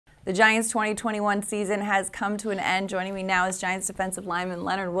The Giants' 2021 season has come to an end. Joining me now is Giants defensive lineman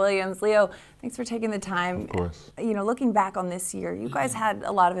Leonard Williams. Leo, thanks for taking the time. Of course. You know, looking back on this year, you guys had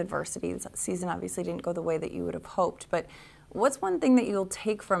a lot of adversity. The season obviously didn't go the way that you would have hoped, but what's one thing that you'll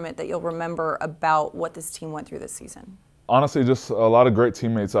take from it that you'll remember about what this team went through this season? Honestly, just a lot of great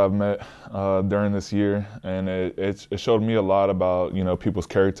teammates I've met during this year, and it showed me a lot about, you know, people's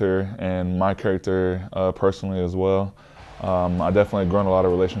character and my character personally as well. I definitely grown a lot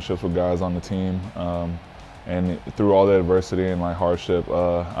of relationships with guys on the team, and through all the adversity and like hardship,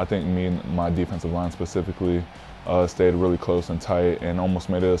 I think me and my defensive line specifically stayed really close and tight, and almost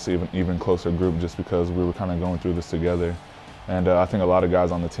made us even closer group just because we were kind of going through this together. And I think a lot of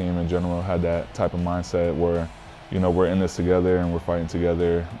guys on the team in general had that type of mindset where, you know, we're in this together and we're fighting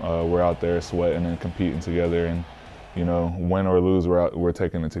together. We're out there sweating and competing together, and you know, win or lose, we're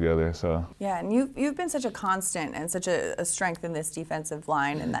taking it together. So yeah, and you've been such a constant and such a strength in this defensive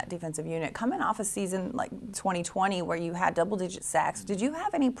line and that defensive unit. Coming off a season like 2020 where you had double-digit sacks, did you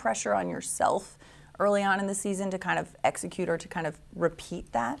have any pressure on yourself early on in the season to kind of execute or to kind of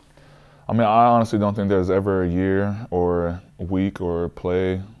repeat that? I mean, I honestly don't think there's ever a year or a week or a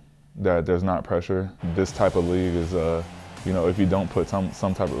play that there's not pressure. This type of league is, you know, if you don't put some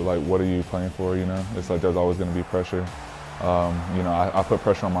type of, like, what are you playing for, you know? It's like there's always going to be pressure. You know, I put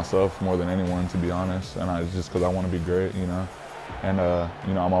pressure on myself more than anyone, to be honest, and it's just because I want to be great, you know? And,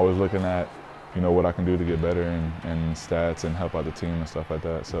 you know, I'm always looking at, you know, what I can do to get better and stats and help out the team and stuff like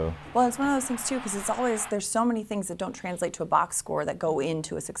that, so. Well, it's one of those things, too, because it's always, there's so many things that don't translate to a box score that go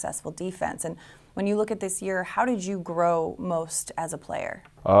into a successful defense. And when you look at this year, how did you grow most as a player?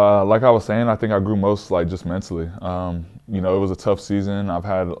 Like I was saying, I think I grew most like just mentally. You know, it was a tough season. I've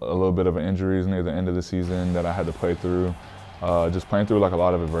had a little bit of injuries near the end of the season that I had to play through. Just playing through like a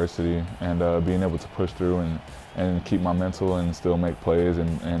lot of adversity and being able to push through and keep my mental and still make plays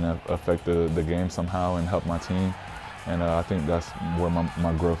and affect the game somehow and help my team. And I think that's where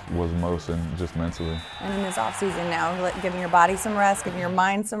my growth was most, and just mentally. And in this offseason now, giving your body some rest, giving your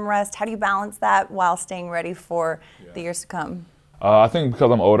mind some rest, how do you balance that while staying ready for the years to come? I think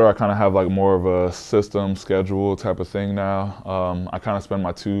because I'm older, I kind of have like more of a system, schedule type of thing now. I kind of spend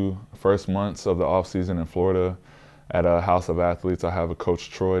my 2 first months of the off season in Florida at a House of Athletes. I have a coach,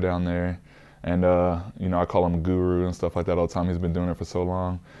 Troy, down there, and you know, I call him Guru and stuff like that all the time. He's been doing it for so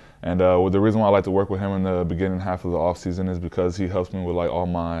long. And well, the reason why I like to work with him in the beginning half of the off season is because he helps me with like all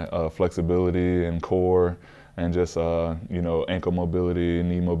my flexibility and core and just you know, ankle mobility,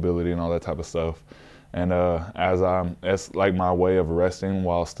 knee mobility, and all that type of stuff. And it's like my way of resting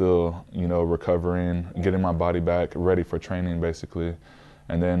while still, you know, recovering, getting my body back ready for training, basically.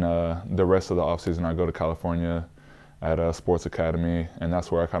 And then the rest of the off season, I go to California at a sports academy, and that's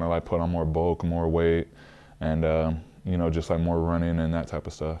where I kind of like put on more bulk, more weight, and you know, just like more running and that type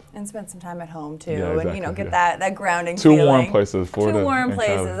of stuff. And spend some time at home too, yeah, exactly, and you know, get that grounding 2 feeling. warm places, Florida. 2 warm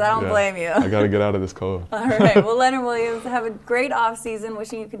places. I don't blame you. I got to get out of this cold. All right. Well, Leonard Williams, have a great off season.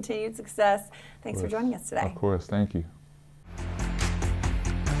 Wishing you continued success. Thanks for joining us today. Of course. Thank you.